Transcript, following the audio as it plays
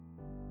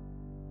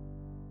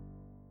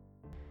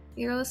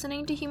You're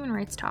listening to Human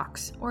Rights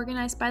Talks,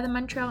 organized by the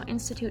Montreal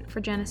Institute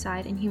for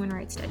Genocide and Human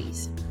Rights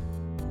Studies.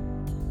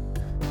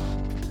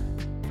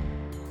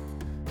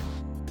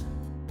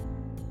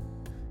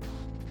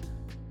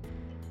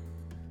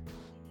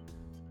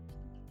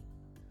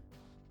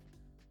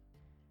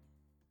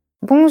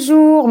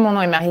 Bonjour, mon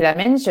nom est Marie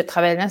Lamenne, je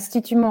travaille à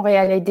l'Institut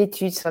montréalais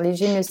d'études sur les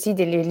génocides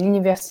et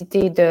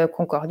l'Université de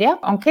Concordia.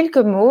 En quelques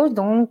mots,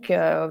 donc,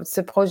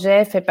 ce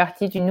projet fait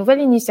partie d'une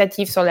nouvelle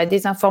initiative sur la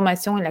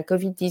désinformation et la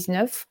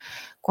COVID-19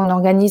 qu'on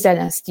organise à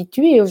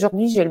l'Institut. Et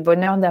aujourd'hui, j'ai le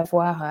bonheur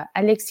d'avoir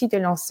Alexis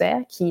Delancer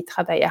qui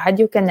travaille à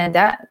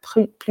Radio-Canada,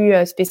 plus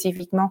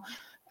spécifiquement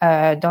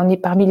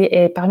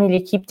parmi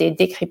l'équipe des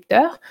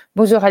décrypteurs.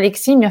 Bonjour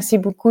Alexis, merci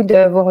beaucoup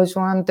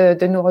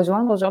de nous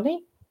rejoindre aujourd'hui.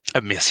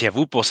 Merci à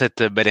vous pour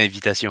cette belle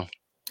invitation.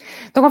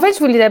 Donc, en fait, je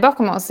voulais d'abord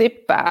commencer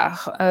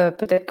par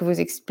peut-être que vous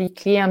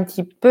expliquiez un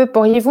petit peu.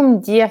 Pourriez-vous me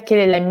dire quelle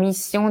est la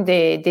mission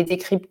des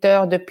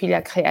décrypteurs depuis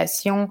la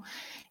création?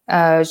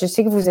 Je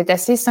sais que vous êtes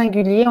assez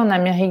singulier en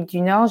Amérique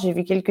du Nord. J'ai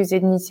vu quelques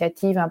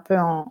initiatives un peu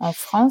en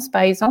France,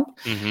 par exemple.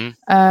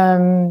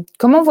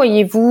 Comment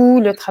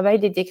voyez-vous le travail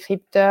des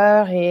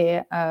décrypteurs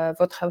et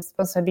votre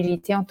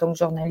responsabilité en tant que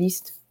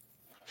journaliste?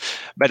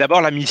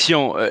 D'abord, la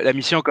mission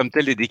comme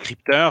telle des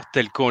décrypteurs,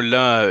 telle qu'on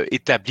l'a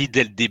établie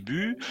dès le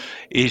début.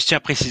 Et je tiens à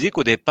préciser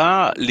qu'au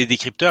départ, les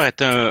décrypteurs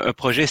étaient un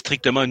projet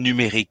strictement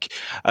numérique.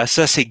 À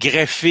ça, c'est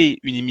greffé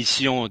une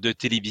émission de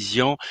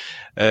télévision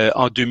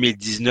en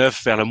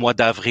 2019, vers le mois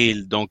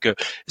d'avril. Donc,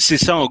 c'est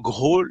ça en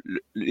gros,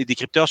 les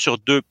décrypteurs sur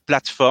deux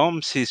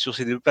plateformes. C'est sur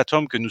ces deux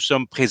plateformes que nous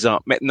sommes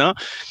présents. Maintenant,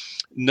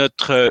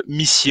 notre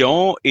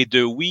mission est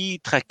de,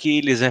 traquer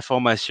les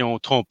informations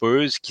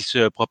trompeuses qui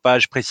se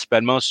propagent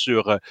principalement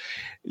sur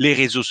les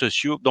réseaux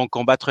sociaux, donc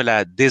combattre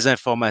la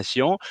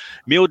désinformation,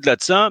 mais au-delà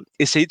de ça,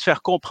 essayer de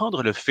faire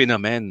comprendre le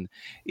phénomène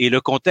et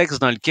le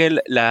contexte dans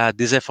lequel la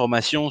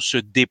désinformation se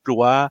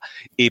déploie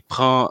et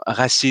prend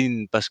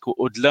racine, parce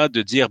qu'au-delà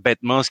de dire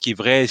bêtement ce qui est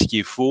vrai et ce qui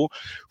est faux,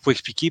 il faut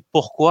expliquer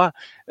pourquoi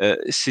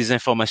ces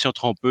informations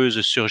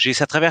trompeuses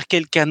surgissent, à travers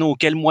quels canaux,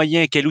 quels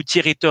moyens, quel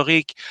outil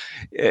rhétorique,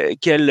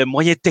 quels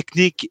moyens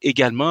techniques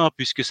également,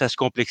 puisque ça se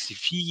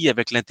complexifie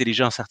avec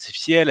l'intelligence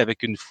artificielle,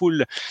 avec une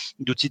foule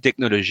d'outils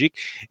technologiques.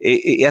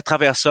 Et à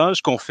travers ça,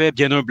 ce qu'on fait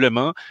bien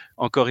humblement,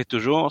 encore et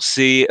toujours,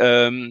 c'est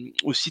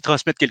aussi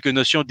transmettre quelques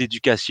notions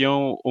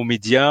d'éducation aux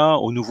médias,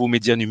 aux nouveaux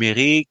médias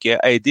numériques,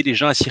 à aider les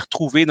gens à s'y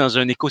retrouver dans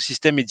un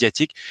écosystème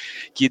médiatique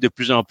qui est de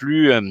plus en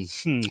plus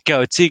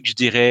chaotique, je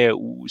dirais,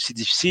 où c'est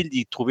difficile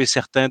d'y trouver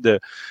certains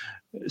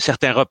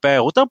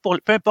repères, autant pour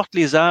peu importe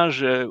les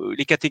âges,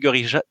 les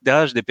catégories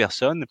d'âge des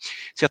personnes.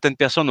 Certaines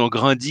personnes ont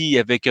grandi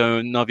avec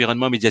un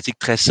environnement médiatique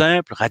très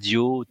simple,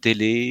 radio,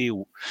 télé,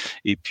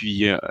 et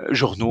puis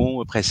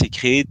journaux, presse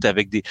écrite,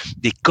 avec des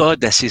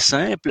codes assez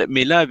simples.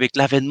 Mais là, avec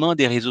l'avènement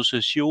des réseaux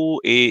sociaux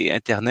et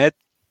Internet,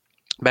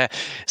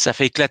 ça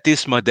fait éclater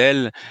ce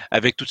modèle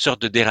avec toutes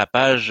sortes de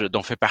dérapages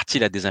dont fait partie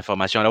la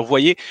désinformation. Alors, vous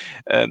voyez,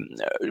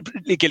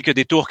 les quelques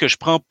détours que je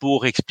prends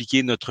pour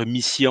expliquer notre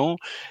mission.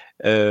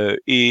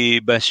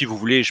 Si vous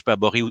voulez, je peux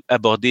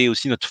aborder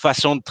aussi notre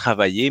façon de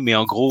travailler, mais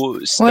en gros,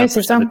 c'est un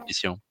peu ça notre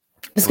mission.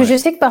 Parce que je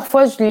sais que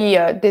parfois, je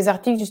lis des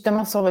articles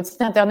justement sur votre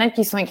site Internet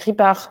qui sont écrits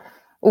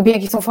ou bien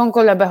qui sont faits en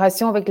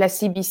collaboration avec la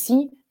CBC.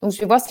 Donc,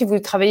 je vais voir si vous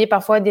travaillez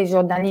parfois avec des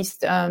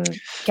journalistes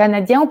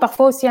canadiens ou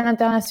parfois aussi à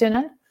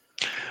l'international.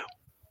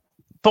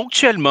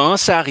 Ponctuellement,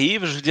 ça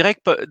arrive. Je dirais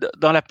que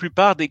dans la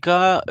plupart des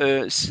cas,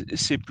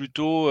 c'est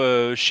plutôt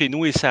chez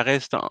nous et ça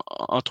reste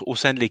au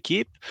sein de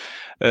l'équipe.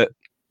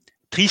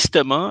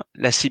 Tristement,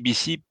 la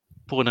CBC,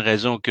 pour une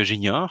raison que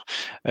j'ignore,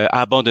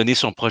 a abandonné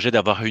son projet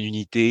d'avoir une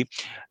unité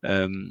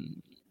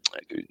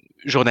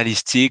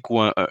journalistique ou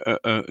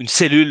une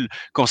cellule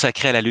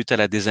consacrée à la lutte à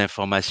la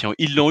désinformation.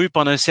 Ils l'ont eu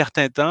pendant un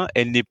certain temps,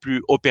 elle n'est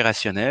plus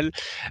opérationnelle.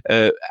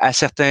 À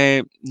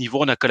certains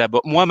niveaux, on a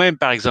collaboré. Moi-même,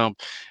 par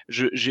exemple,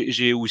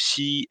 j'ai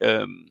aussi...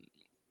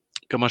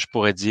 comment je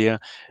pourrais dire,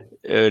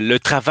 le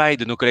travail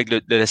de nos collègues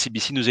de la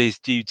CBC nous a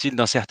été utile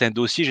dans certains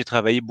dossiers. J'ai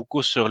travaillé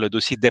beaucoup sur le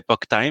dossier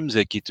d'Epoch Times,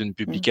 qui est une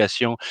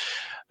publication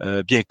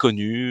bien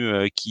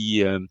connue,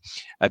 qui,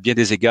 à bien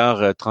des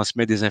égards,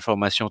 transmet des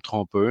informations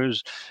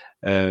trompeuses.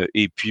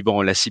 Et puis,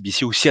 la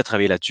CBC aussi a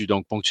travaillé là-dessus.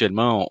 Donc,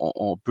 ponctuellement,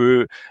 on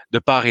peut, de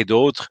part et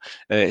d'autre,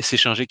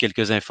 s'échanger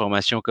quelques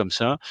informations comme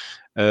ça.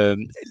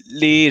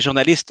 Les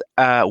journalistes,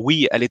 à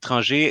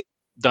l'étranger,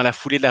 dans la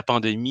foulée de la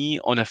pandémie,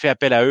 on a fait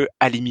appel à eux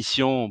à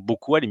l'émission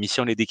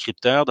Les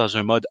Décrypteurs, dans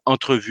un mode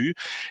entrevue.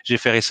 J'ai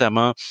fait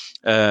récemment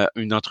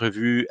une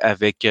entrevue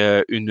avec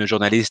une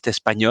journaliste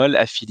espagnole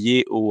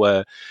affiliée au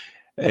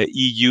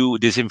EU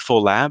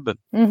Disinfolab,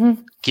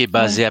 qui est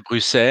basée à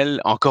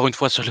Bruxelles, encore une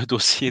fois sur le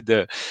dossier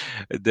de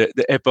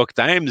Epoch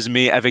Times,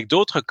 mais avec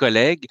d'autres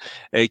collègues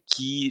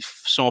qui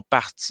sont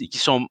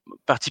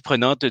partie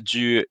prenante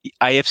du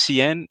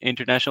IFCN,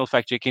 International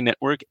Fact-Checking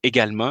Network,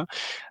 également.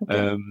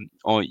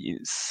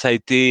 Ça a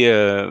été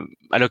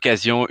à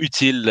l'occasion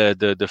utile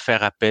de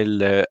faire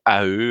appel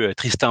à eux.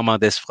 Tristan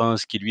Mendès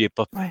France, qui lui est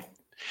pas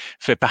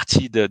fait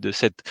partie de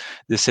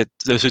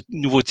ce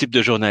nouveau type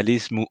de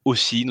journalisme,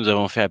 aussi nous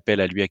avons fait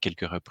appel à lui à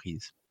quelques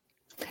reprises.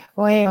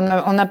 Oui,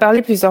 on a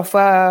parlé plusieurs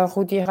fois à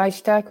Rudi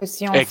Reichstag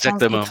aussi en France, qui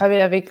Exactement.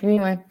 travaille avec lui.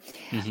 Ouais.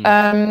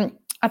 Mhm.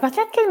 À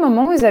partir de quel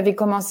moment vous avez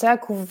commencé à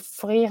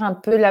couvrir un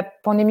peu la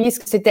pandémie? Est-ce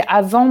que c'était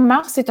avant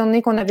mars, étant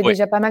donné qu'on avait Ouais.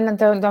 déjà pas mal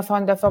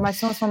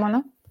d'informations à ce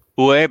moment-là?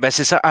 Ouais, ben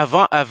c'est ça.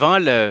 Avant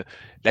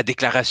la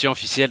déclaration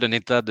officielle d'un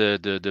état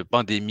de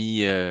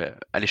pandémie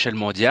à l'échelle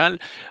mondiale,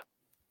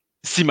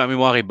 si ma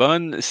mémoire est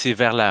bonne, c'est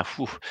vers la.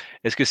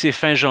 Est-ce que c'est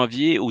fin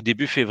janvier ou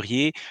début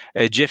février?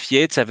 Jeff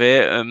Yates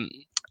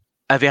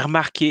avait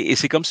remarqué, et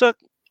c'est comme ça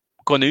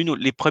qu'on a eu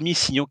les premiers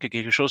signaux que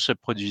quelque chose se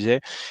produisait,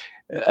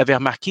 avait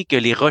remarqué que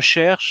les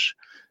recherches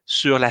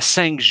sur la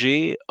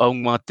 5G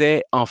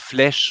augmentaient en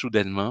flèche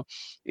soudainement.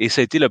 Et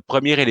ça a été le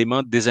premier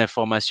élément de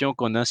désinformation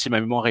qu'on a, si ma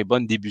mémoire est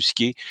bonne,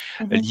 débusqué,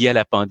 lié à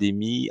la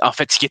pandémie. En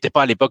fait, ce qui n'était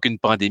pas à l'époque une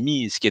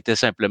pandémie, ce qui était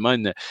simplement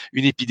une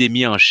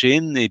épidémie en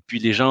Chine. Et puis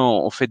les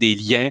gens ont fait des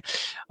liens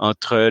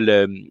entre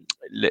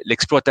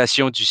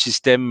l'exploitation du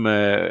système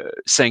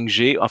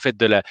 5G, en fait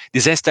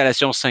des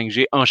installations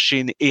 5G en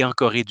Chine et en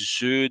Corée du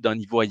Sud, en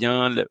y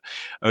voyant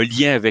un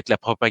lien avec la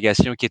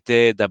propagation qui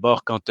était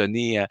d'abord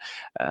cantonnée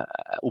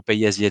aux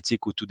pays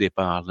asiatiques au tout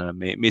départ. Là.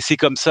 Mais c'est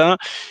comme ça,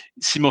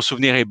 si mon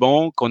souvenir est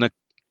bon, qu'on a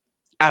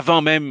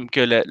avant même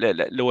que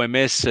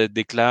l'OMS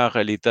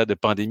déclare l'état de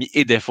pandémie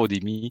et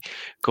d'infodémie,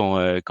 qu'on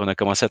a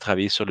commencé à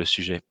travailler sur le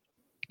sujet.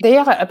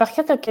 D'ailleurs, à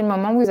partir de quel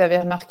moment vous avez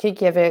remarqué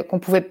qu'on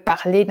pouvait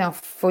parler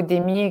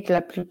d'infodémie et que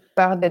la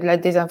plupart de la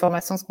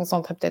désinformation se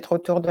concentrait peut-être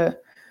autour de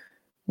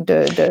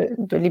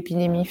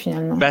l'épidémie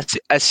finalement? Ben,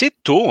 c'est assez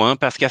tôt, hein,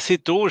 parce qu'assez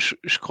tôt,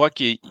 je crois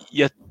qu'il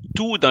y a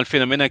tout dans le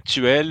phénomène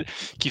actuel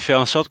qui fait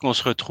en sorte qu'on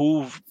se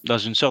retrouve dans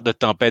une sorte de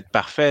tempête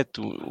parfaite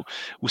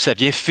où ça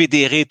vient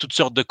fédérer toutes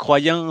sortes de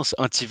croyances,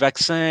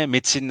 anti-vaccins,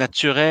 médecine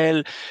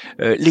naturelle,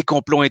 les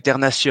complots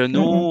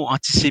internationaux,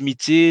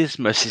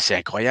 antisémitisme, c'est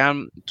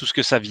incroyable, tout ce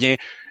que ça vient,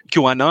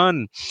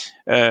 QAnon,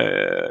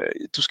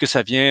 tout ce que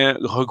ça vient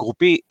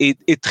regrouper.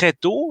 Et très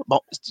tôt, bon,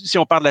 si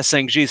on parle de la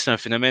 5G, c'est un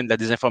phénomène de la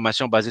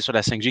désinformation basé sur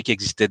la 5G qui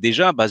existait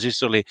déjà, basé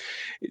sur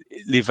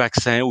les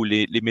vaccins ou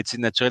les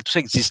médecines naturelles, tout ça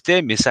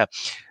existait, mais ça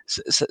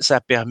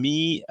a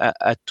permis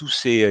à tous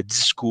ces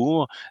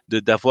discours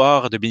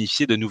de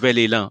bénéficier de nouvel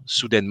élan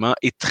soudainement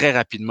et très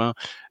rapidement.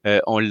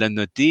 On l'a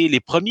noté. Les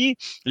premiers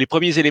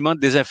éléments de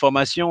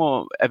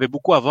désinformation avaient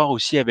beaucoup à voir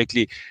aussi avec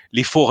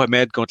les faux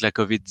remèdes contre la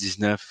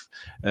COVID-19.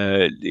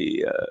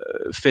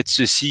 Faites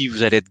ceci,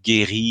 vous allez être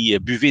guéri.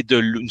 Buvez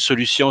une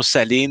solution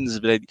saline.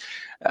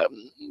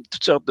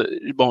 Toutes sortes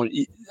bon,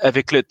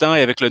 avec le temps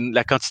et avec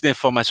la quantité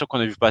d'informations qu'on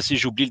a vu passer,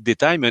 j'oublie le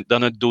détail, mais dans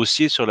notre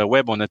dossier sur le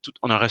web, on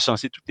a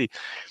recensé toutes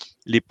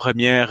les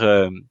premiers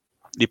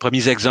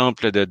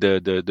exemples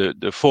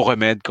de faux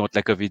remèdes contre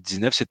la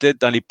COVID-19. C'était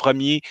dans les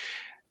premiers,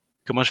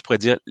 comment je pourrais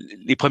dire,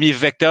 les premiers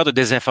vecteurs de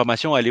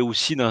désinformation allaient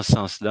aussi dans ce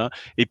sens-là.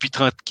 Et puis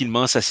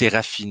tranquillement, ça s'est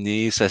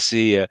raffiné,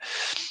 c'est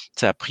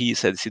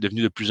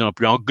devenu de plus en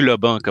plus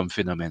englobant comme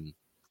phénomène.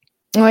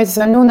 Oui,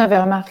 ça, nous, on avait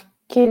remarqué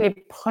les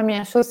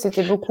premières choses,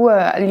 c'était beaucoup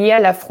lié à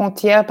la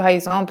frontière, par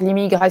exemple,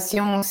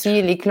 l'immigration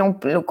aussi,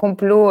 le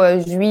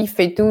complot juif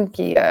et tout.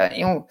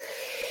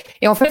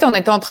 Et en fait, on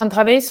était en train de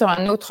travailler sur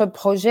un autre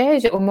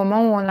projet au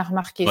moment où on a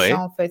remarqué ça,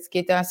 en fait, ce qui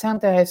était assez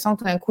intéressant.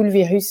 Tout d'un coup, le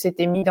virus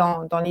s'était mis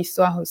dans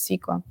l'histoire aussi,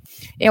 quoi.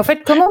 Et en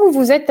fait, comment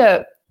vous êtes...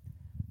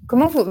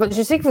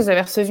 je sais que vous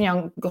avez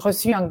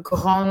reçu un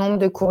grand nombre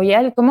de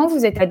courriels. Comment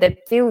vous êtes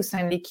adapté au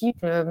sein de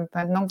l'équipe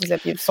maintenant que vous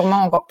avez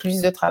sûrement encore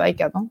plus de travail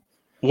qu'avant?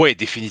 Oui,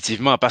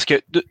 définitivement, parce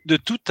que de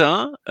tout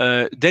temps,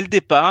 dès le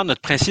départ,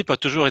 notre principe a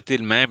toujours été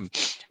le même.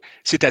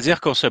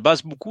 C'est-à-dire qu'on se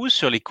base beaucoup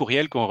sur les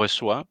courriels qu'on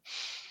reçoit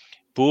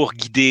pour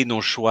guider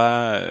nos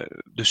choix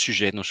de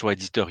sujets, nos choix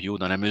éditoriaux,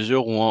 dans la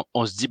mesure où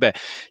on se dit, ben,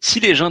 si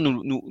les gens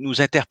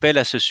nous interpellent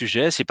à ce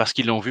sujet, c'est parce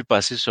qu'ils l'ont vu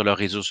passer sur leurs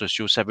réseaux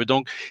sociaux. Ça veut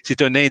donc,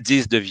 c'est un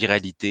indice de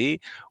viralité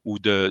ou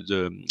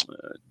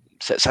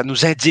ça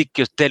nous indique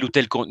que tel ou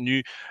tel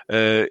contenu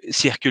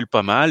circule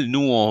pas mal. Nous,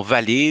 on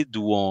valide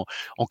ou on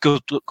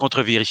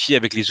contre-vérifie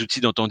avec les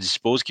outils dont on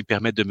dispose qui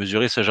permettent de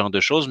mesurer ce genre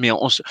de choses, mais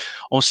on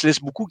se laisse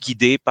beaucoup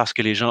guider par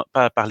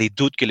les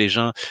doutes que les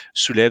gens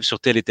soulèvent sur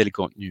tel et tel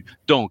contenu.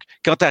 Donc,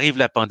 quand arrive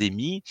la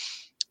pandémie,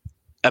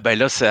 ah ben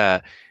là,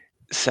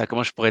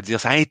 comment je pourrais dire,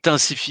 ça a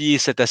intensifié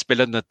cet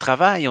aspect-là de notre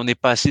travail. On est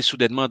passé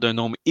soudainement d'un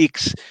nombre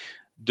X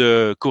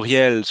de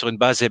courriels sur une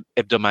base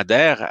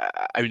hebdomadaire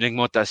à une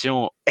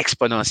augmentation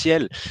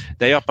exponentielle.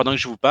 D'ailleurs, pendant que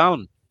je vous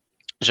parle,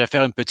 je vais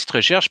faire une petite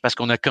recherche parce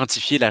qu'on a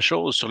quantifié la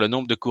chose sur le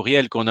nombre de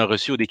courriels qu'on a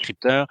reçus au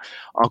décrypteur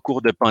en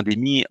cours de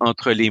pandémie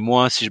entre les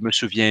mois, si je me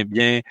souviens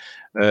bien,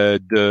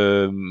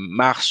 de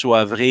mars ou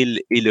avril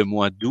et le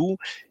mois d'août.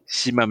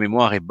 Si ma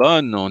mémoire est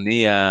bonne, on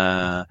est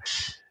à...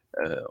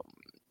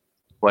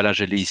 voilà,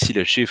 je l'ai ici,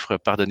 le chiffre,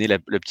 pardonnez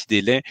le petit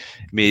délai,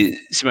 mais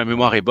si ma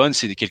mémoire est bonne,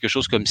 c'est quelque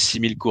chose comme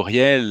 6000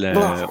 courriels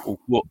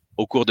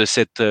au cours de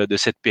cette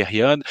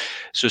période.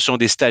 Ce sont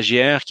des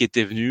stagiaires qui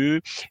étaient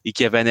venus et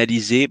qui avaient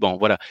analysé, bon,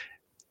 voilà,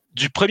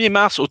 Du 1er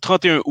mars au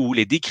 31 août,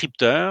 les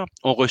décrypteurs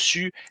ont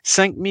reçu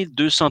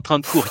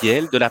 5230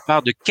 courriels de la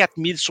part de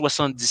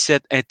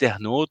 4077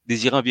 internautes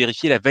désirant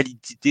vérifier la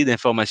validité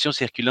d'informations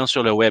circulant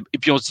sur le web. Et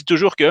puis, on se dit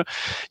toujours qu'il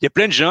y a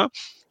plein de gens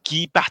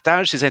qui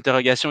partagent ces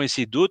interrogations et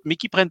ces doutes, mais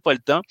qui prennent pas le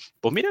temps,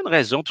 pour mille et une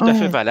raisons tout à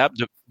fait valables,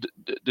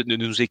 de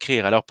nous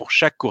écrire. Alors, pour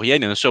chaque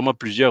courriel, il y en a sûrement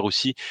plusieurs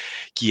aussi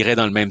qui iraient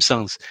dans le même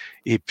sens.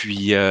 Et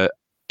puis,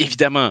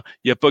 évidemment,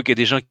 il n'y a pas que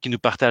des gens qui nous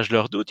partagent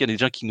leurs doutes, il y a des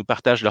gens qui nous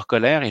partagent leur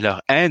colère et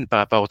leur haine par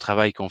rapport au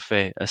travail qu'on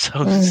fait. Ça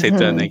aussi,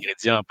 c'est un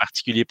ingrédient en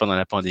particulier pendant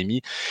la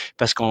pandémie,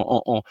 parce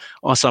qu'en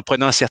s'en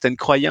prenant à certaines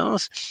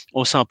croyances,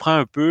 on s'en prend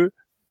un peu,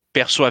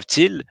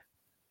 perçoivent-ils,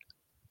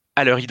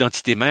 à leur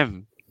identité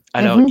même.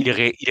 Alors,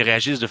 ils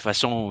réagissent de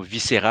façon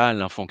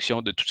viscérale en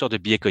fonction de toutes sortes de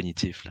biais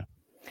cognitifs, là.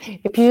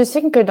 Et puis, je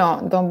sais que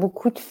dans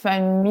beaucoup de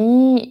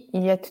familles,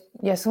 il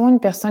y a souvent une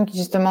personne qui,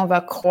 justement,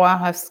 va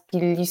croire à ce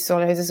qu'il lit sur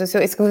les réseaux sociaux.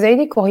 Est-ce que vous avez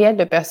des courriels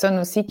de personnes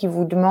aussi qui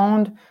vous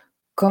demandent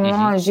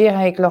comment agir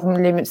avec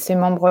ces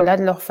membres-là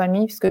de leur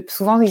famille? Parce que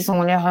souvent, ils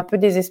ont l'air un peu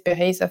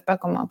désespérés, ils ne savent pas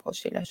comment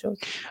approcher la chose.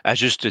 À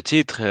juste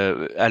titre,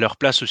 à leur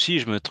place aussi,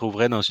 je me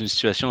trouverais dans une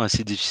situation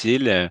assez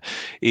difficile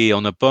et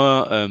on n'a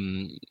pas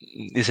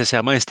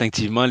nécessairement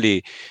instinctivement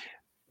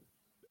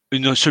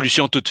une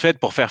solution toute faite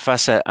pour faire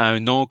face à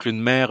un oncle, une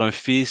mère, un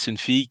fils, une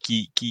fille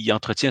qui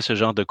entretient ce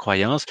genre de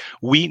croyances.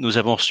 Oui, nous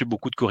avons reçu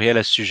beaucoup de courriels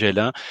à ce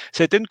sujet-là.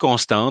 C'était une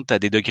constante à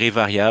des degrés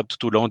variables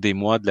tout au long des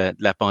mois de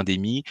la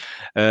pandémie.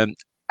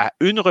 À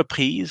une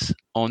reprise,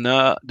 on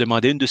a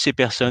demandé à une de ces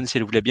personnes si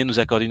elle voulait bien nous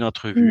accorder une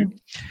entrevue.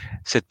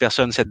 Cette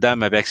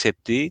dame avait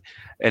accepté.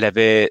 Elle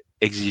avait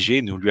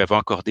exigé, nous lui avons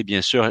accordé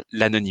bien sûr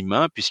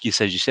l'anonymat puisqu'il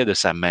s'agissait de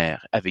sa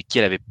mère avec qui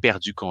elle avait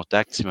perdu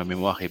contact, si ma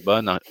mémoire est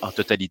bonne, en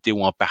totalité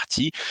ou en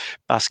partie,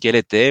 parce qu'elle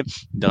était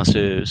dans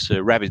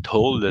ce rabbit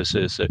hole,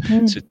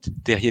 ce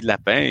terrier de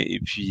lapin, et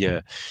puis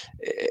elle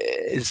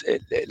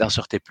n'en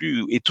sortait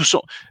plus. Et toute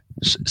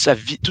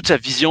sa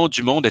vision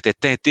du monde était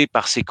teintée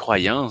par ses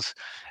croyances.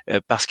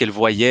 Parce qu'elle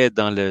voyait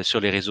sur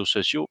les réseaux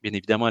sociaux. Bien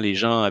évidemment, les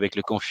gens, avec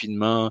le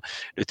confinement,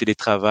 le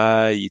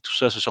télétravail et tout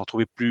ça, se sont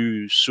trouvés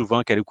plus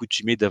souvent qu'à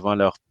l'accoutumée devant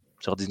leurs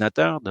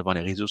ordinateurs, devant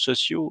les réseaux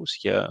sociaux, ce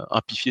qui a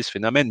amplifié ce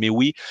phénomène. Mais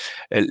oui,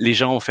 les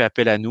gens ont fait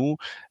appel à nous,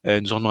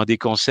 nous ont demandé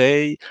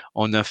conseil.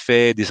 On a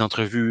fait des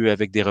entrevues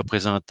avec des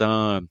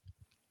représentants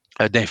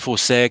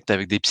d'infosectes,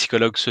 avec des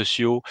psychologues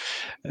sociaux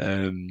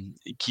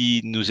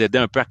qui nous aidaient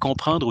un peu à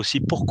comprendre aussi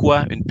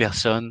pourquoi une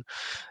personne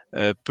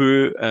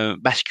peut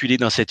basculer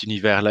dans cet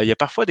univers-là. Il y a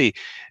parfois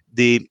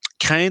des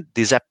craintes,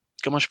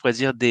 comment je pourrais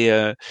dire,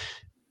 des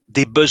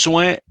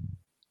besoins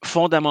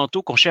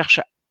fondamentaux qu'on cherche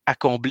à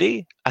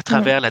combler à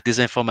travers la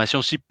désinformation,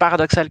 aussi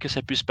paradoxal que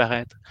ça puisse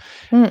paraître.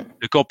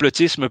 Le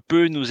complotisme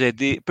peut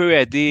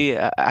aider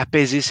à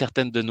apaiser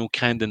certaines de nos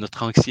craintes, de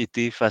notre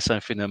anxiété face à un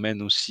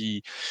phénomène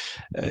aussi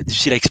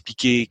difficile à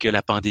expliquer que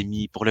la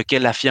pandémie, pour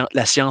lequel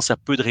la science a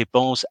peu de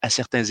réponses à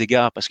certains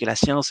égards, parce que la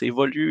science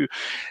évolue,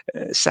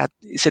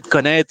 c'est de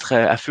connaître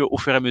au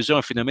fur et à mesure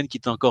un phénomène qui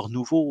est encore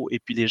nouveau, et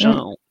puis les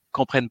gens ne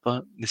comprennent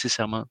pas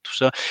nécessairement tout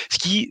ça. Ce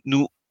qui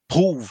nous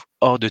prouve,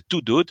 hors de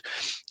tout doute,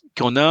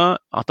 qu'on a,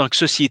 en tant que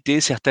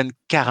société, certaines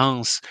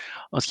carences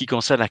en ce qui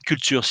concerne la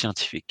culture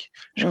scientifique.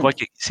 Je crois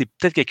que c'est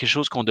peut-être quelque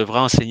chose qu'on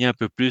devra enseigner un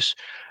peu plus,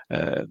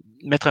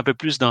 mettre un peu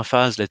plus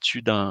d'emphase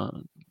là-dessus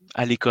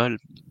à l'école,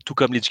 tout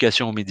comme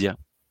l'éducation aux médias.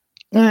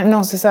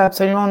 Non, c'est ça,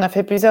 absolument. On a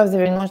fait plusieurs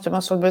événements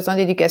justement sur le besoin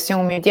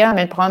d'éducation aux médias,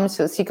 mais le problème,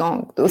 c'est aussi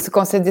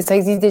quand ça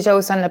existe déjà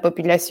au sein de la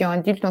population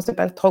adulte, on ne sait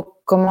pas trop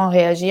comment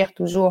réagir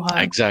toujours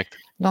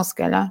dans ce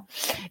cas-là.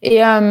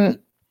 Et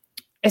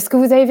est-ce que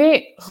vous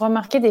avez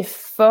remarqué des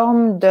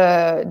formes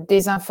de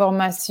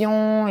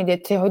désinformation et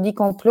des théories du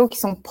complot qui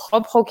sont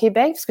propres au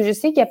Québec? Parce que je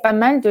sais qu'il y a pas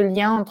mal de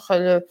liens entre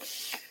le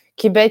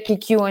Québec et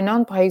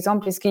QAnon, par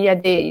exemple. Est-ce qu'il y a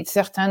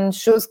certaines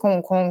choses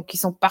qui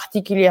sont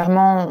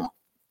particulièrement...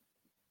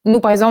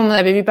 Nous, par exemple, on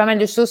avait vu pas mal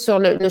de choses sur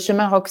le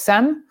chemin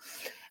Roxham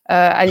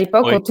à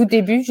l'époque, au tout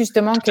début,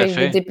 justement, que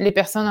les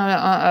personnes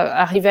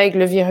arrivaient avec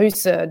le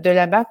virus de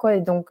là-bas, quoi. Et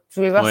donc, je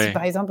voulais voir si,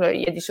 par exemple,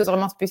 il y a des choses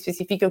vraiment plus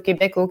spécifiques au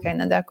Québec ou au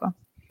Canada, quoi.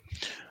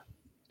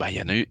 Ben,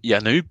 il y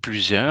en a eu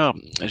plusieurs.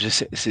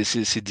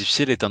 C'est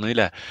difficile étant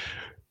donné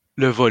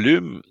le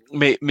volume,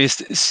 mais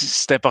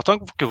c'est important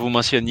que vous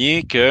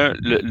mentionniez que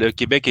le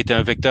Québec était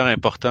un vecteur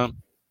important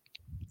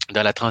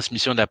dans la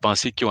transmission de la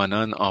pensée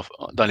QAnon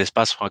dans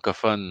l'espace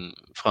francophone,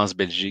 France,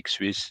 Belgique,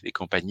 Suisse et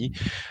compagnie.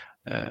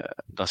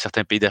 Dans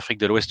certains pays d'Afrique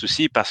de l'Ouest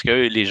aussi, parce que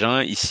les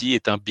gens ici,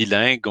 étant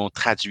bilingues, ont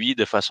traduit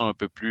de façon un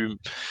peu plus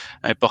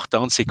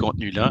importante ces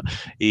contenus-là.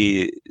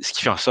 Et ce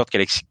qui fait en sorte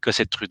qu'Alexis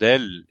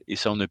Cossette-Trudel, et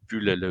ça on a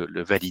pu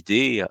le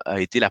valider, a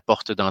été la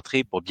porte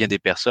d'entrée pour bien des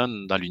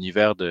personnes dans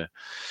l'univers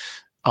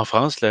en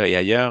France là, et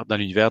ailleurs, dans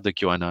l'univers de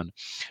QAnon.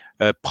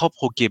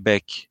 Propre au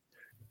Québec,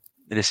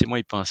 laissez-moi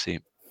y penser.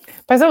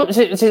 Par exemple,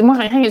 moi,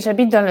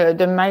 j'habite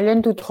de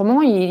Myland,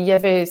 Outremont. Il y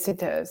avait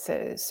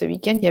ce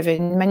week-end, il y avait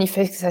une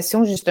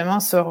manifestation justement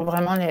sur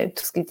vraiment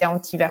tout ce qui était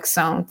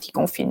anti-vaccin,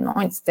 anti-confinement,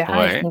 etc.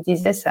 Et je me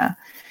disais ça.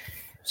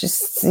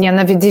 Il y en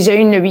avait déjà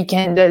une le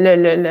week-end,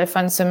 la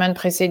fin de semaine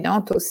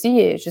précédente aussi.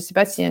 Et je ne sais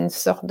pas s'il y a une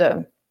sorte de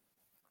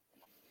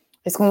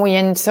Est-ce qu'il y a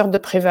une sorte de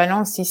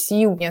prévalence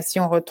ici, ou bien si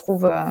on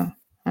retrouve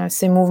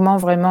ces mouvements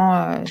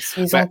vraiment,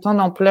 s'ils ont tant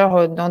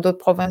d'ampleur dans d'autres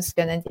provinces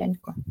canadiennes,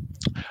 quoi?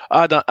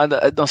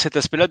 Dans cet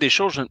aspect-là des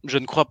choses, je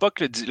ne crois pas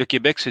que le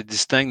Québec se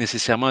distingue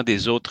nécessairement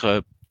des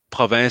autres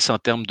provinces en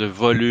termes de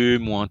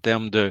volume ou en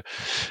termes de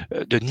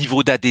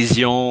niveau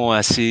d'adhésion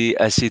à ces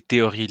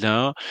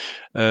théories-là.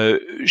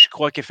 Je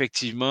crois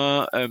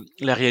qu'effectivement,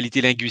 la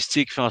réalité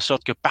linguistique fait en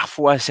sorte que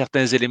parfois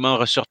certains éléments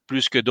ressortent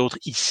plus que d'autres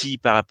ici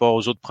par rapport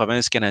aux autres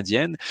provinces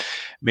canadiennes.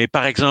 Mais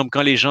par exemple,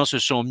 quand les gens se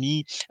sont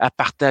mis à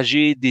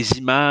partager des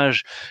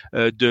images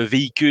de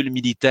véhicules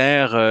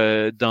militaires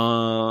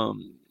dans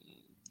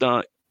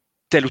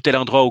tel ou tel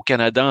endroit au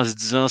Canada en se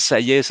disant,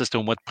 ça y est, ça c'était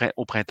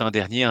au printemps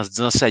dernier, en se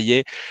disant, ça y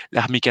est,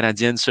 l'armée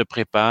canadienne se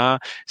prépare,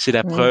 c'est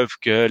la preuve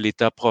que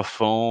l'État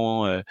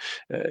profond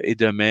est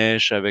de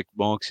mèche avec,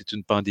 que c'est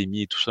une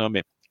pandémie et tout ça,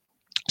 mais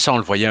ça, on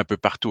le voyait un peu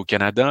partout au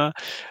Canada.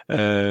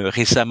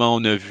 Récemment,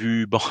 on a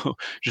vu,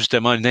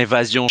 justement, une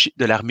invasion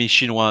de l'armée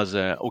chinoise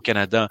au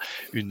Canada,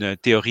 une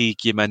théorie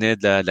qui émanait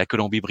de la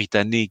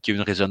Colombie-Britannique, qui a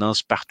une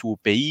résonance partout au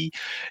pays,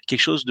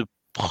 quelque chose de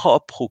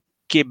propre au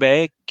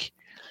Québec.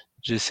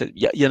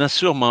 Il y en a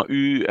sûrement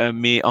eu,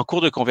 mais en cours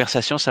de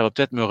conversation, ça va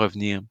peut-être me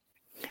revenir.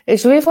 Et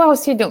je voulais voir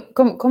aussi, donc,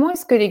 comment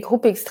est-ce que les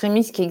groupes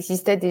extrémistes qui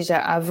existaient déjà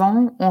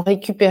avant ont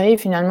récupéré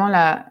finalement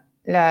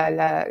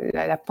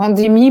la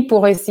pandémie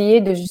pour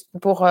essayer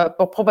pour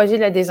propager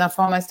de la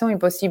désinformation et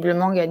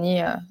possiblement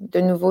gagner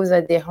de nouveaux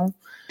adhérents?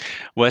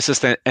 Ouais, ça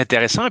c'est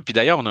intéressant. Et puis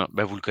d'ailleurs,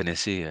 vous le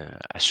connaissez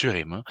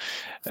assurément,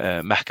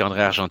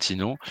 Marc-André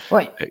Argentino,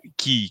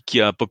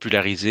 qui a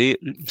popularisé,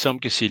 il me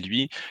semble que c'est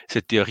lui,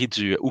 cette théorie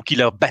ou qui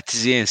l'a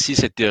baptisé ainsi,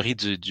 cette théorie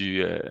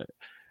du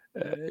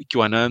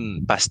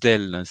QAnon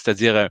pastel,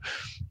 c'est-à-dire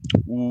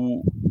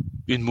où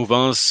une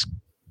mouvance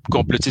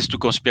complotiste ou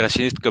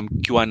conspirationniste comme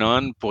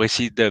QAnon, pour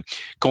essayer de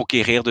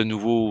conquérir de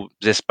nouveaux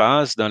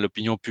espaces dans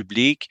l'opinion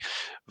publique,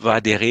 va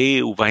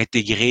adhérer ou va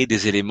intégrer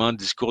des éléments de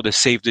discours de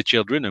Save the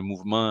Children, un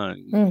mouvement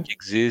qui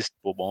existe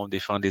pour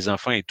défendre les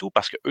enfants et tout,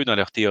 parce que eux, dans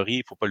leur théorie,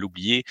 il faut pas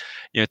l'oublier,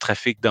 il y a un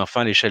trafic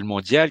d'enfants à l'échelle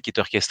mondiale qui est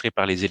orchestré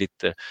par les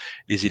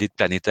élites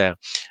planétaires.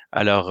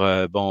 Alors,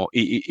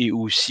 et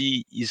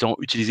aussi, ils ont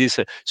utilisé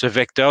ce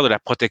vecteur de la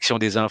protection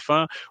des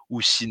enfants,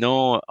 ou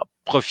sinon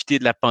profiter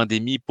de la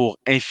pandémie pour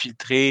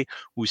infiltrer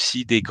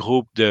aussi des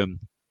groupes de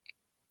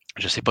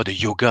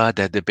yoga,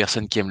 de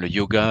personnes qui aiment le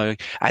yoga,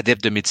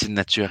 adeptes de médecine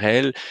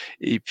naturelle,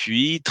 et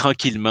puis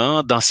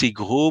tranquillement dans ces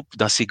groupes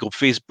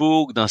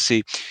Facebook, dans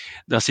ces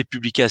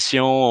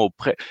publications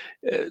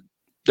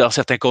dans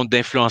certains comptes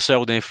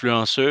d'influenceurs ou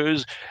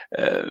d'influenceuses,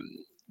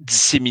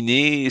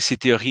 disséminer ces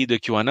théories de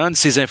QAnon.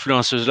 Ces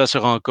influenceuses-là se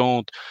rendent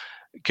compte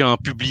qu'en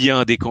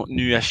publiant des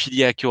contenus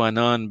affiliés à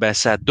QAnon,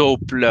 ça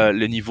dope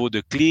le niveau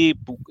de clics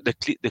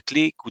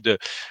ou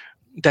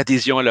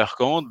d'adhésion à leur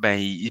compte,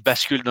 ils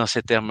basculent dans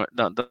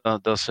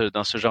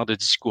ce genre de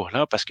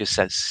discours-là parce que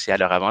c'est à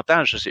leur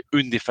avantage. C'est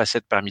une des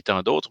facettes parmi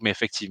tant d'autres, mais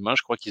effectivement,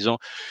 je crois qu'ils ont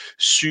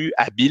su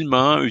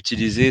habilement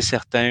utiliser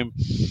certains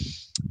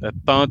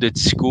pans de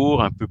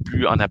discours un peu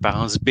plus en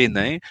apparence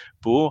bénins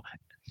pour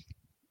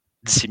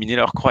disséminer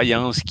leur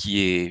croyance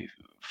qui est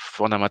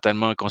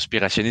fondamentalement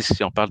conspirationniste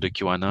si on parle de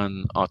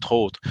QAnon, entre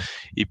autres.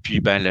 Et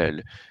puis,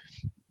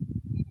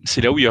 c'est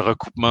là où il y a un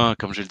recoupement,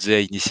 comme je le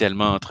disais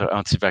initialement, entre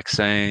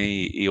anti-vaccins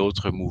et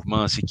autres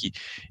mouvements. C'est qu'il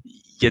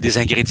y a des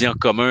ingrédients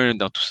communs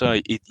dans tout ça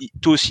et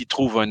tous y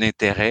trouvent un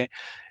intérêt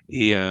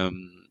et un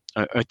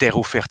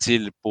terreau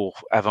fertile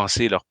pour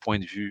avancer leur point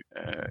de vue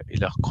et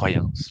leurs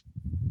croyances.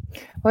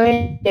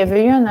 Oui, il y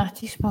avait eu un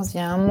article, je pense, il y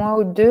a un mois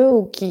ou deux,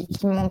 qui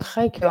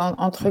montrait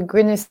qu'entre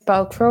Gwyneth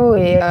Paltrow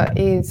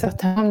et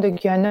certains membres de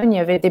QAnon, il y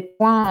avait des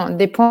points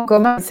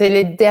communs. C'est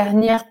les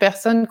dernières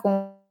personnes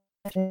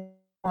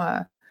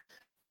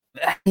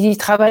ils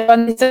travaillent pas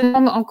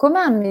nécessairement en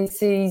commun, mais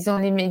ils ont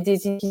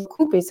des équipes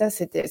coupes et ça,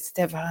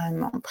 c'était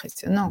vraiment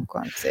impressionnant,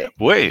 quoi.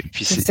 Oui,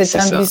 puis cette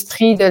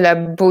industrie de la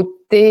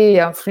beauté,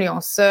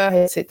 influenceurs,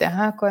 etc.,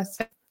 quoi.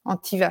 C'est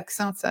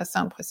anti-vaccin, c'est assez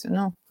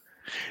impressionnant.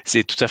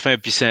 C'est tout à fait.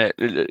 Puis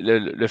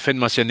le fait de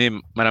mentionner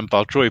Mme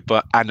Paltrow n'est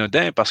pas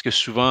anodin parce que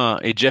souvent,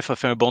 et Jeff a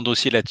fait un bon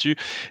dossier là-dessus,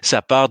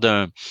 ça part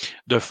d'un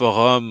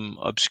forum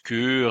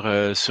obscur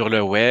sur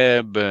le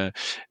web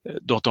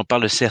dont on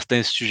parle de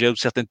certains sujets ou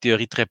certaines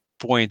théories très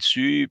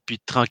pointues, puis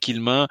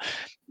tranquillement,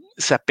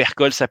 ça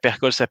percole.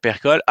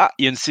 Ah,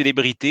 il y a une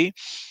célébrité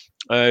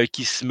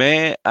qui se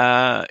met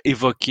à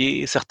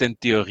évoquer certaines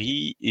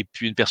théories et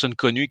puis une personne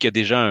connue qui a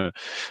déjà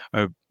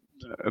un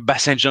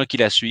bassin de gens qui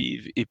la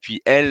suivent, et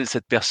puis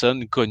cette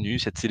personne connue,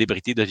 cette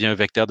célébrité devient un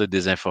vecteur de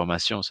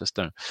désinformation. Ça,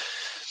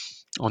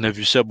 on a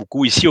vu ça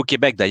beaucoup. Ici au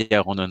Québec,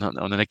 d'ailleurs, on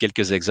en a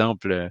quelques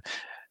exemples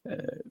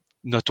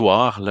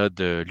notoires là,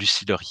 de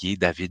Lucie Laurier,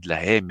 David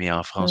Lahaye, mais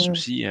en France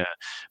aussi.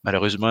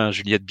 Malheureusement,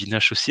 Juliette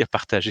Binoche aussi a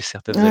partagé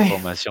certaines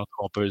informations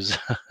trompeuses.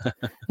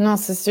 Non,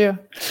 c'est sûr.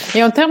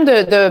 Et en termes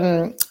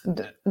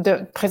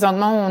de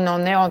présentement, on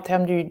en est en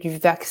termes du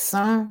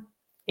vaccin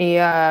et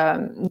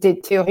des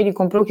théories du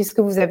complot. Qu'est-ce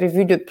que vous avez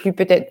vu de plus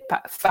peut-être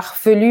pas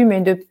farfelu,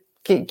 mais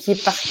qui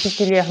est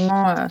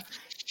particulièrement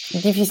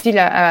difficile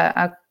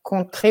à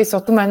contrer,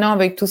 surtout maintenant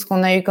avec tout ce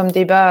qu'on a eu comme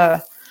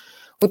débat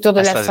autour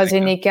de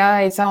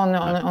l'AstraZeneca et ça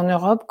en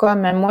Europe, quoi.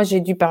 Même moi, j'ai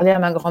dû parler à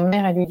ma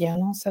grand-mère et lui dire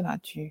non, ça va,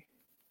 tu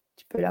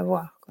peux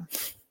l'avoir, quoi.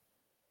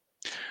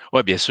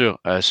 Oui, bien sûr.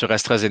 Sur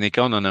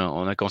AstraZeneca,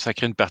 on a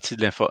consacré une partie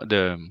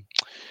de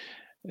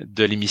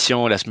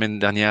l'émission la semaine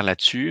dernière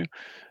là-dessus.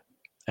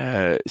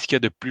 Ce qu'il y a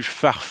de plus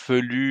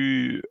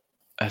farfelu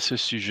à ce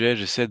sujet,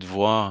 j'essaie de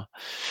voir.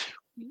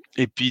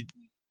 Et puis,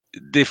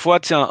 des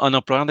fois, en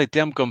employant des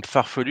termes comme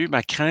farfelu,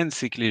 ma crainte,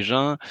 c'est que les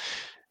gens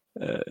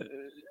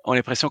ont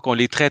l'impression qu'on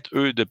les traite,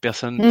 eux, de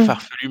personnes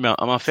farfelues. Mais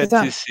en fait,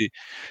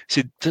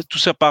 tout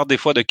ça part des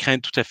fois de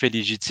craintes tout à fait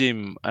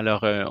légitimes.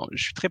 Alors,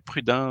 je suis très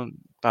prudent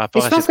par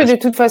rapport à ça. Je pense que de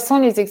toute façon,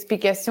 les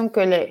explications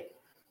que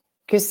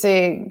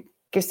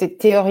ces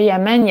théories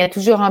amènent, il y a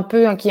toujours un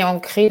peu qui est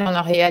ancré dans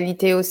la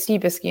réalité aussi,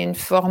 parce qu'il y a une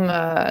forme,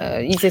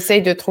 ils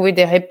essayent de trouver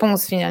des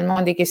réponses finalement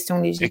à des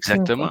questions légitimes.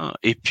 Exactement. Quoi.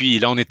 Et puis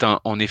là,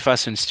 on est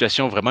face à une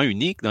situation vraiment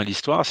unique dans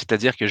l'histoire,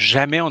 c'est-à-dire que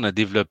jamais on a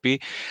développé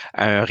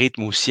à un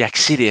rythme aussi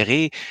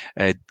accéléré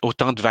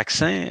autant de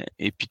vaccins,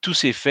 et puis tout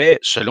s'est fait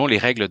selon les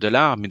règles de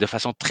l'art, mais de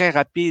façon très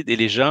rapide, et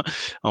les gens,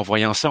 en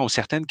voyant ça, ont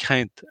certaines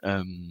craintes.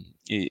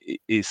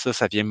 Et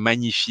ça vient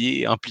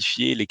magnifier,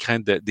 amplifier les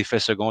craintes d'effets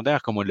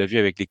secondaires, comme on l'a vu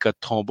avec les cas de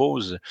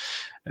thrombose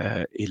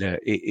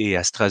et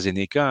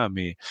AstraZeneca.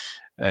 Mais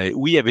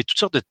oui, il y avait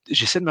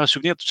j'essaie de m'en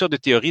souvenir, toutes sortes de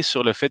théories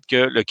sur le fait que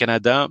le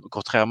Canada,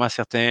 contrairement à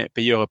certains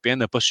pays européens,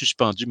 n'a pas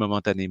suspendu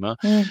momentanément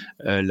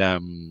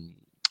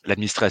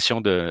l'administration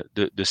de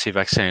ces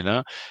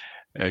vaccins-là,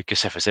 que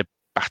ça faisait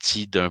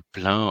partie d'un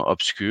plan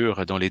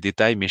obscur dont les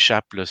détails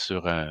m'échappent là,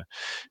 sur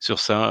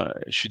ça.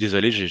 Je suis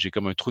désolé, j'ai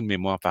comme un trou de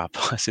mémoire par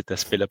rapport à cet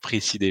aspect-là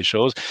précis des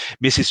choses.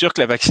 Mais c'est sûr que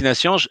la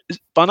vaccination,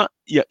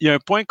 il y a un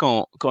point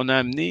qu'on a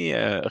amené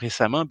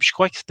récemment, puis je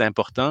crois que c'est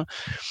important,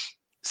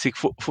 c'est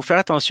qu'il faut faire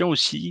attention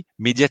aussi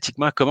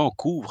médiatiquement à comment on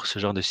couvre ce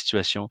genre de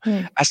situation.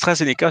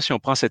 AstraZeneca, si on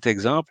prend cet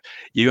exemple,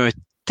 il y a eu un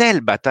tel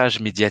battage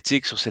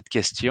médiatique sur cette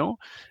question.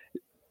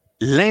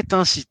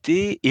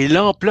 L'intensité et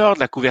l'ampleur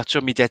de la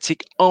couverture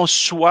médiatique en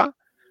soi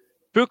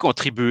peut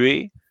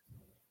contribuer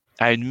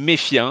à une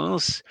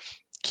méfiance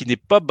qui n'est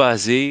pas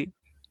basée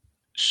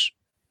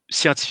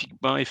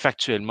scientifiquement et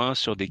factuellement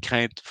sur des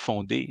craintes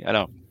fondées.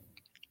 Alors,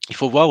 il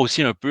faut voir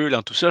aussi un peu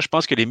dans tout ça, je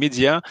pense que les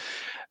médias,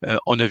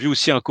 on a vu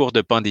aussi en cours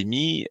de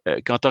pandémie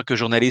qu'en tant que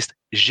journaliste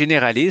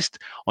généraliste,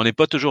 on n'est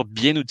pas toujours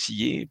bien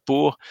outillé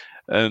pour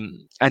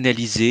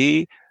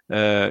analyser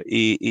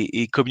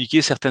et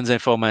communiquer certaines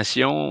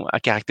informations à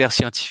caractère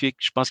scientifique.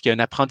 Je pense qu'il y a un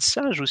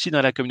apprentissage aussi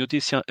dans la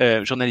communauté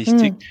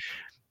journalistique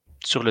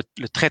sur le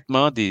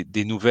traitement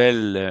des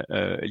nouvelles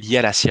liées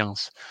à la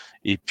science.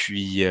 Et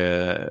puis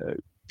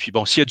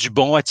bon, s'il y a du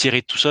bon à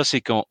tirer de tout ça,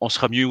 c'est qu'on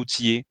sera mieux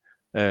outillé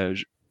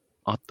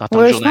en tant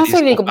que journaliste. Je pense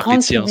que les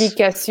grandes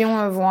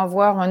publications vont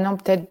avoir maintenant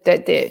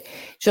peut-être des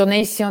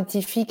journalistes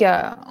scientifiques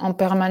en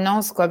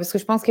permanence, quoi, parce que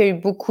je pense qu'il y a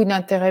eu beaucoup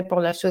d'intérêt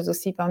pour la chose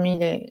aussi parmi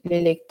les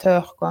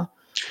lecteurs, quoi.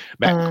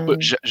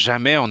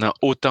 Jamais on a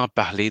autant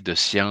parlé de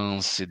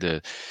science et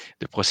de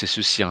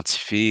processus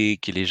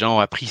scientifiques, et les gens ont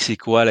appris c'est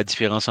quoi la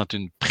différence entre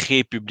une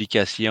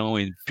pré-publication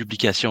et une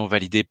publication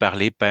validée par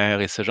les pairs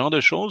et ce genre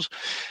de choses.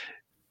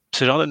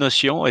 Ce genre de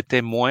notion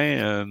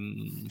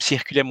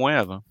circulait moins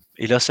avant.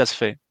 Et là, ça se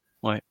fait.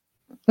 Ouais.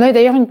 Oui,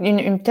 d'ailleurs,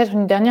 peut-être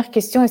une dernière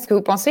question. Est-ce que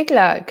vous pensez que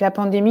la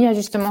pandémie a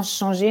justement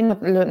changé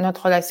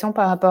notre relation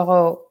par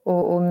rapport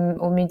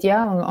aux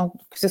médias,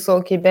 que ce soit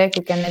au Québec,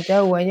 au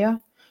Canada ou ailleurs?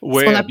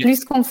 Est-ce qu'on a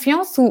plus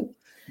confiance ou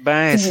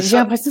j'ai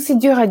l'impression que c'est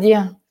dur à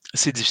dire.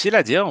 C'est difficile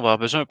à dire, on va avoir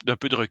besoin d'un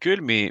peu de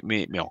recul, mais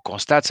on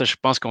constate ça, je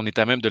pense qu'on est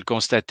à même de le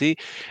constater.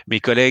 Mes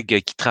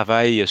collègues qui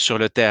travaillent sur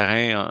le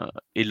terrain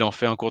et l'ont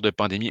fait en cours de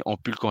pandémie ont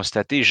pu le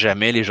constater.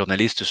 Jamais les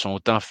journalistes se sont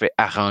autant fait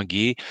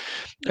haranguer.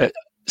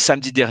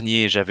 Samedi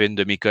dernier, j'avais une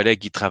de mes collègues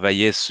qui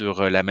travaillait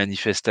sur la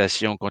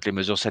manifestation contre les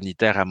mesures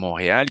sanitaires à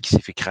Montréal, qui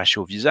s'est fait cracher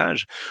au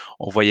visage.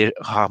 On voyait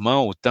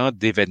rarement autant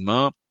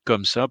d'événements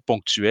comme ça,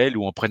 ponctuels,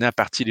 où on prenait à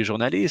partie les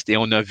journalistes. Et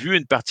on a vu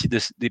une partie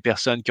des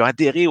personnes qui ont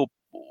adhéré aux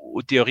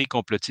théories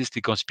complotistes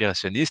et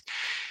conspirationnistes.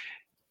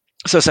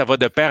 Ça va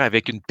de pair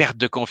avec une perte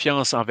de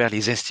confiance envers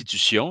les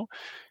institutions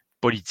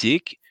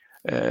politiques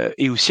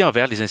et aussi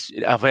envers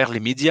les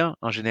médias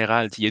en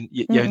général. Il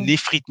y a un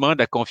effritement de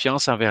la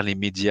confiance envers les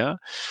médias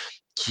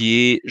qui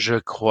est, je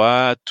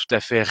crois, tout à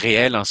fait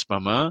réel en ce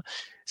moment.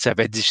 Ça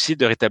va être difficile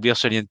de rétablir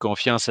ce lien de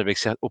confiance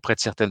auprès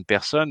de certaines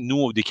personnes. Nous,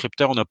 aux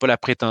décrypteurs, on n'a pas la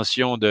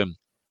prétention de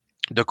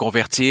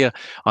convertir,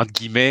 entre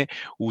guillemets,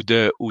 ou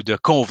de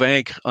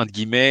convaincre, entre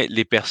guillemets,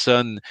 les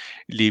personnes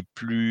les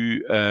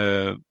plus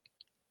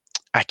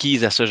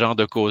acquises à ce genre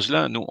de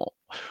cause-là. Nous,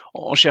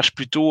 on cherche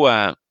plutôt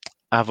à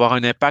avoir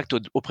un impact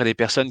auprès des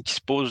personnes qui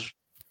se posent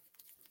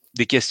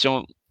des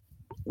questions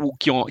ou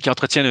qui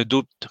entretiennent un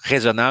doute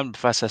raisonnable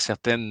face à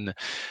certains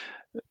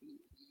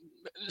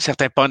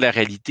pans de la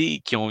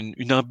réalité, qui ont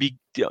une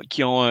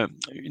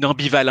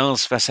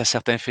ambivalence face à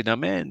certains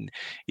phénomènes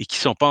et qui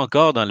sont pas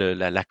encore dans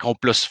la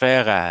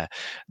complosphère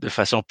de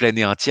façon pleine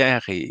et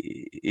entière.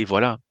 Et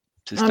voilà.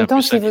 En même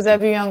temps, si vous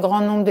avez eu un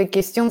grand nombre de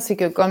questions, c'est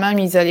que quand même,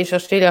 ils allaient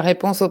chercher les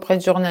réponses auprès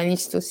de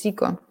journalistes aussi,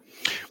 quoi.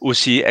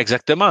 Aussi,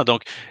 exactement.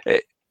 Donc,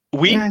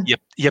 oui, il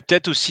y a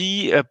peut-être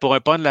aussi, pour un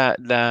pan de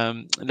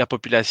la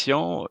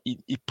population,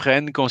 ils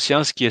prennent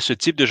conscience qu'il y a ce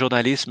type de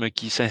journalisme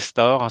qui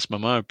s'instaure en ce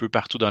moment un peu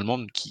partout dans le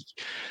monde, qui,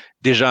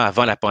 déjà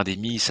avant la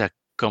pandémie, ça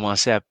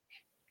commençait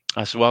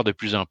à se voir de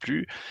plus en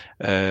plus.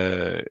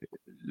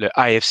 Le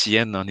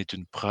IFCN en est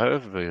une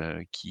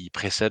preuve qui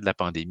précède la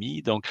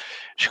pandémie. Donc,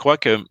 je crois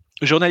que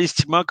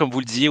journalistiquement, comme vous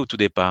le disiez au tout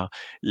départ,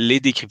 les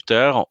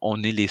décrypteurs,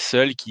 on est les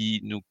seuls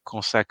qui nous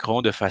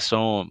consacrons de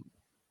façon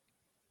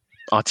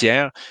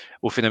entière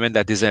au phénomène de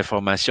la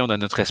désinformation dans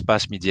notre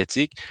espace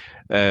médiatique.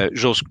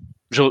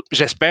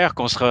 J'espère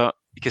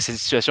que cette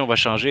situation va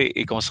changer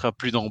et qu'on sera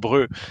plus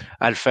nombreux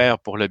à le faire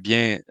pour le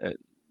bien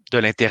de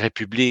l'intérêt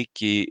public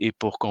et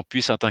pour qu'on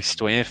puisse, en tant que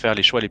citoyen, faire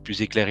les choix les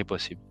plus éclairés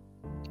possibles.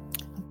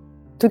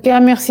 En tout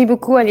cas, merci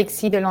beaucoup,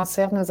 Alexis de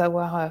Lancer, de nous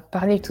avoir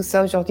parlé de tout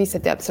ça aujourd'hui.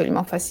 C'était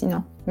absolument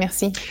fascinant.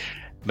 Merci.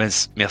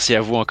 Merci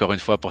à vous encore une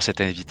fois pour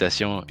cette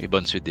invitation et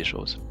bonne suite des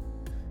choses.